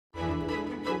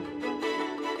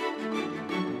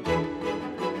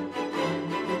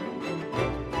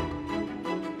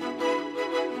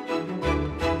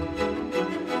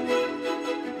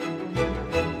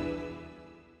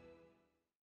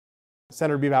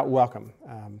Senator Bebout, welcome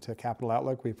to Capitol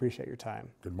Outlook. We appreciate your time.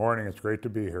 Good morning. It's great to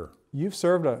be here. You've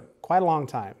served quite a long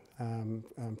time,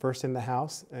 first in the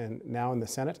House and now in the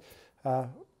Senate.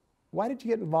 Why did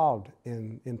you get involved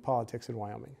in politics in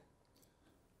Wyoming?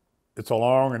 It's a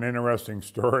long and interesting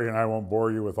story, and I won't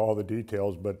bore you with all the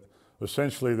details, but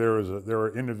essentially there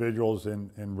were individuals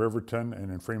in Riverton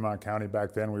and in Fremont County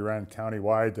back then. We ran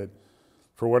countywide that,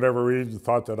 for whatever reason,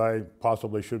 thought that I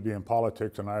possibly should be in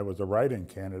politics, and I was a write-in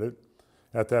candidate.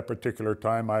 At that particular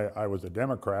time, I was a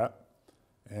Democrat,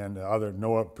 and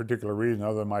no particular reason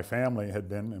other than my family had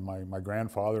been, and my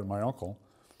grandfather and my uncle.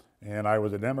 And I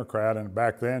was a Democrat, and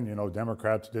back then, you know,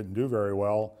 Democrats didn't do very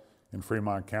well in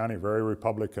Fremont County, very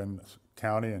Republican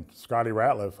county, and Scotty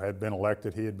Ratliff had been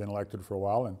elected. He had been elected for a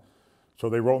while, and so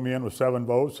they wrote me in with 7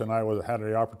 votes, and I had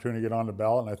the opportunity to get on the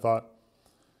ballot, and I thought,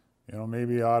 you know,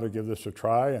 maybe I ought to give this a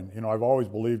try. And, you know, I've always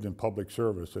believed in public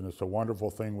service, and it's a wonderful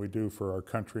thing we do for our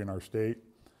country and our state,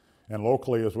 and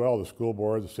locally as well, the school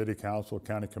board, the city council,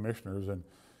 county commissioners, and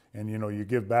you know, you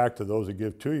give back to those that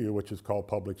give to you, which is called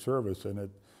public service, and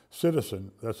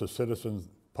that's a citizen's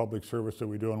public service that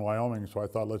we do in Wyoming. So I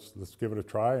thought, let's give it a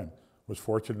try, and was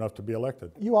fortunate enough to be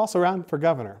elected. You also ran for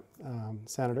governor,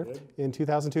 Senator, in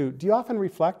 2002. Do you often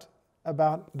reflect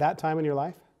about that time in your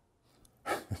life?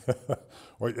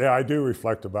 Well, yeah, I do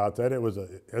reflect about that. It was,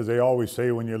 as they always say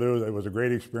when you lose, it was a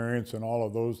great experience, and all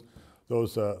of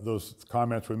those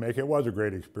comments we make, it was a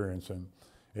great experience, and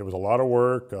it was a lot of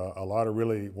work, a lot of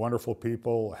really wonderful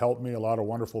people helped me, a lot of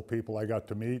wonderful people I got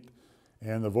to meet,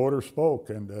 and the voters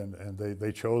spoke, and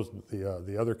they chose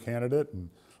the other candidate, and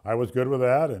I was good with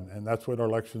that, and that's what our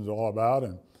election's all about,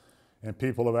 and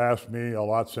people have asked me a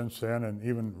lot since then, and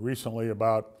even recently,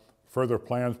 about further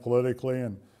plans politically,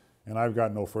 and I've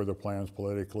got no further plans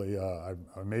politically. I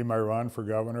made my run for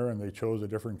governor, and they chose a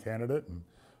different candidate, and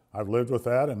I've lived with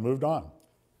that and moved on.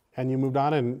 And you moved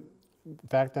on, and in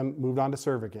fact, then moved on to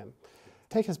serve again.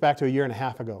 Take us back to a year and a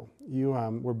half ago. You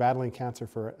were battling cancer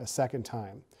for a second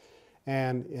time,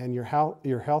 and your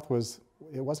health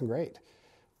wasn't great.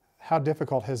 How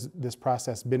difficult has this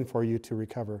process been for you to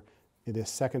recover this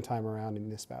second time around in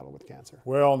this battle with cancer?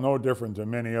 Well, no different than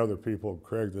many other people,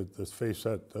 Craig, that face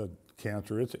that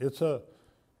cancer.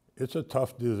 It's a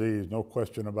tough disease, no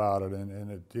question about it,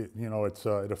 and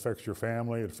it affects your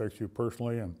family, it affects you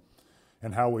personally,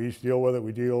 and how we each deal with it.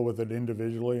 We deal with it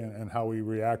individually, and how we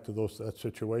react to that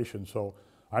situation. So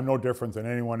I'm no different than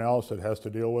anyone else that has to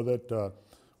deal with it.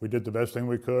 We did the best thing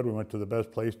we could. We went to the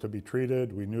best place to be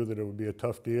treated. We knew that it would be a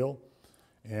tough deal,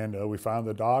 and we found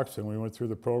the docs, and we went through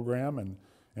the program,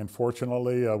 and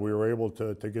fortunately we were able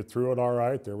to get through it all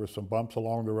right. There were some bumps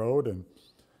along the road,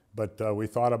 but we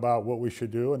thought about what we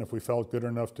should do, and if we felt good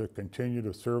enough to continue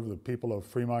to serve the people of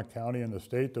Fremont County and the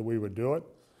state, that we would do it.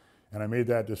 And I made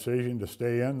that decision to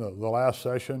stay in. The last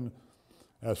session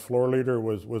as floor leader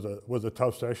was a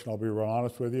tough session, I'll be real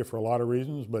honest with you, for a lot of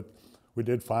reasons, but we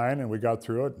did fine, and we got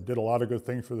through it, did a lot of good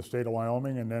things for the state of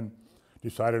Wyoming, and then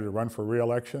decided to run for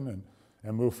re-election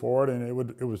and move forward. And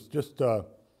it was just the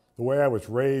way I was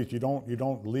raised. You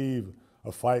don't leave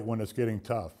a fight when it's getting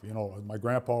tough. You know, my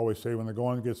grandpa always say, when the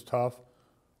going gets tough,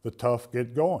 the tough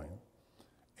get going.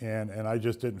 And I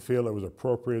just didn't feel it was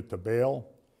appropriate to bail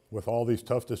with all these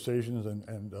tough decisions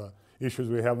and issues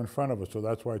we have in front of us. So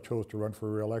that's why I chose to run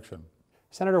for re-election.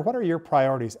 Senator, what are your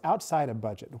priorities outside of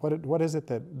budget? What is it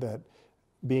that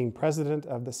being president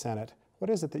of the Senate,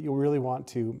 what is it that you really want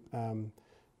to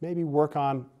maybe work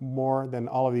on more than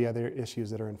all of the other issues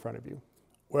that are in front of you?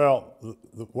 Well,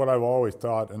 what I've always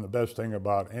thought, and the best thing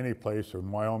about any place, in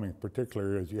Wyoming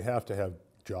particularly, is you have to have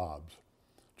jobs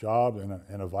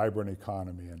and a vibrant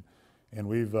economy. And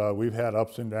we've had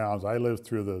ups and downs. I lived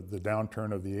through the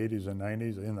downturn of the 80s and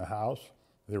 90s in the House.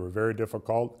 They were very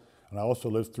difficult. And I also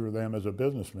lived through them as a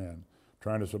businessman,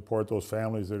 trying to support those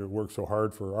families that had worked so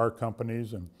hard for our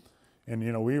companies. And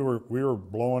you know, we were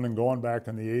blowing and going back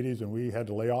in the 80s, and we had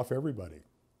to lay off everybody.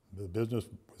 The business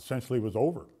essentially was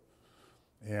over.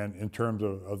 And in terms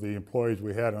of the employees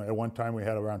we had, at one time we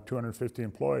had around 250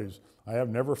 employees. I have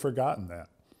never forgotten that.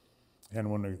 And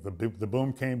when the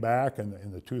boom came back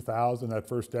in the 2000, that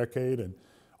first decade, and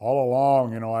all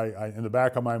along, you know, I in the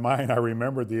back of my mind, I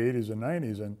remembered the 80s and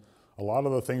 90s, and a lot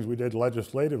of the things we did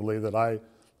legislatively that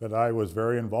I was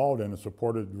very involved in and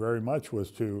supported very much was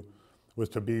to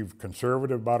be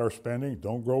conservative about our spending,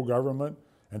 don't grow government,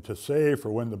 and to save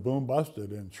for when the boom busted,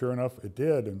 and sure enough, it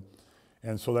did.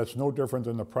 And so that's no different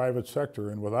than the private sector.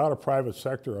 And without a private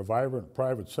sector, a vibrant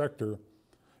private sector,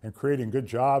 and creating good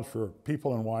jobs for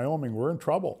people in Wyoming, we're in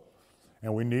trouble.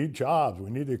 And we need jobs. We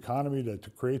need the economy to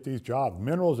create these jobs.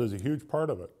 Minerals is a huge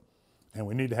part of it. And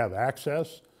we need to have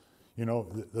access. You know,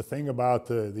 the thing about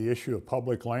the issue of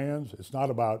public lands, it's not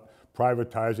about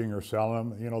privatizing or selling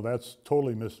them. You know, that's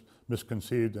totally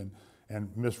misconceived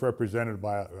and misrepresented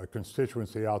by a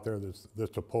constituency out there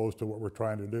that's opposed to what we're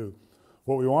trying to do.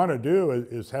 What we want to do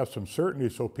is have some certainty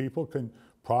so people can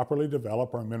properly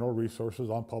develop our mineral resources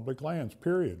on public lands,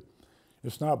 period.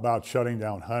 It's not about shutting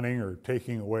down hunting or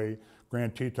taking away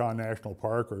Grand Teton National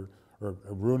Park or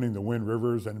ruining the Wind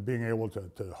Rivers and being able to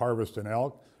harvest an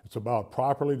elk. It's about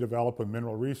properly developing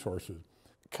mineral resources.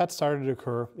 Cuts started to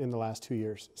occur in the last 2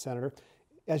 years, Senator.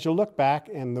 As you look back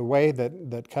and the way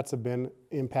that cuts have been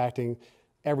impacting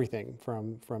everything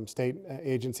from state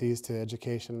agencies to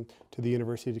education to the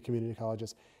university to community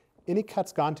colleges, any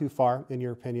cuts gone too far, in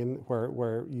your opinion,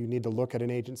 where you need to look at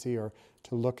an agency or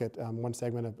to look at one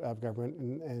segment of government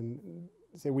and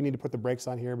say we need to put the brakes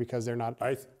on here because they're not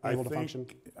able to function?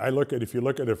 If you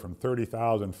look at it from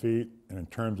 30,000 feet and in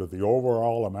terms of the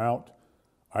overall amount,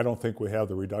 I don't think we have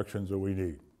the reductions that we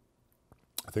need.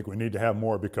 I think we need to have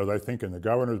more because I think in the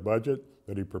governor's budget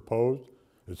that he proposed,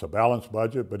 it's a balanced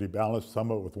budget, but he balanced some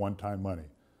of it with one-time money.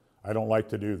 I don't like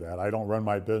to do that. I don't run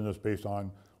my business based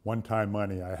on one-time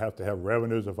money. I have to have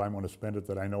revenues if I'm going to spend it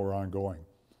that I know are ongoing.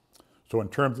 So in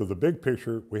terms of the big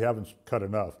picture, we haven't cut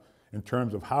enough. In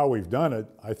terms of how we've done it,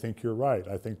 I think you're right.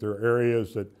 I think there are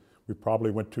areas that we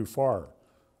probably went too far.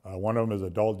 One of them is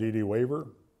adult DD waiver.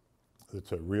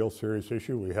 It's a real serious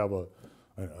issue. We have a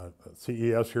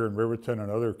CES here in Riverton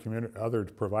and other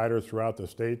providers throughout the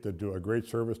state that do a great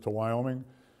service to Wyoming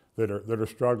that are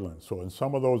struggling. So in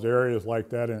some of those areas like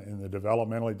that, in the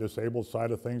developmentally disabled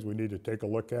side of things, we need to take a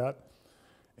look at.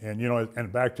 And you know,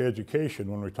 and back to education,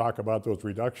 when we talk about those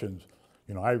reductions,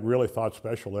 you know, I really thought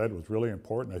special ed was really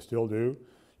important. I still do.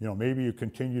 You know, maybe you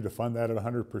continue to fund that at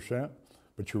 100%,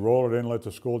 but you roll it in, let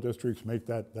the school districts make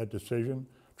that decision.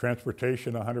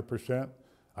 Transportation 100%.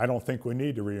 I don't think we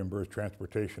need to reimburse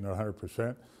transportation at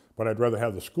 100%, but I'd rather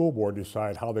have the school board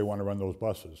decide how they want to run those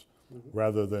buses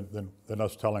rather than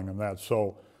us telling them that.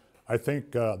 So I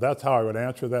think that's how I would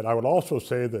answer that. I would also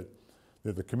say that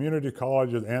the community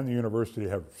colleges and the university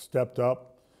have stepped up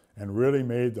and really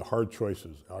made the hard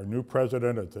choices. Our new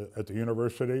president at the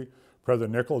university,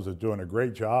 President Nichols, is doing a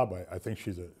great job. I think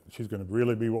she's going to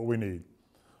really be what we need.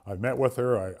 I've met with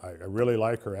her. I really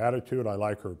like her attitude. I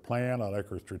like her plan. I like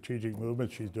her strategic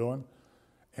movement she's doing.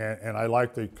 And I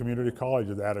like the community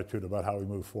college's attitude about how we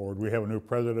move forward. We have a new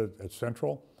president at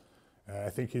Central. I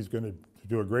think he's going to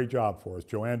do a great job for us.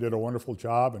 Joanne did a wonderful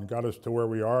job and got us to where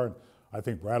we are. And I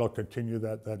think Brad will continue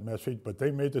that message. But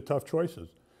they made the tough choices.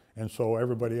 And so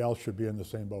everybody else should be in the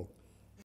same boat.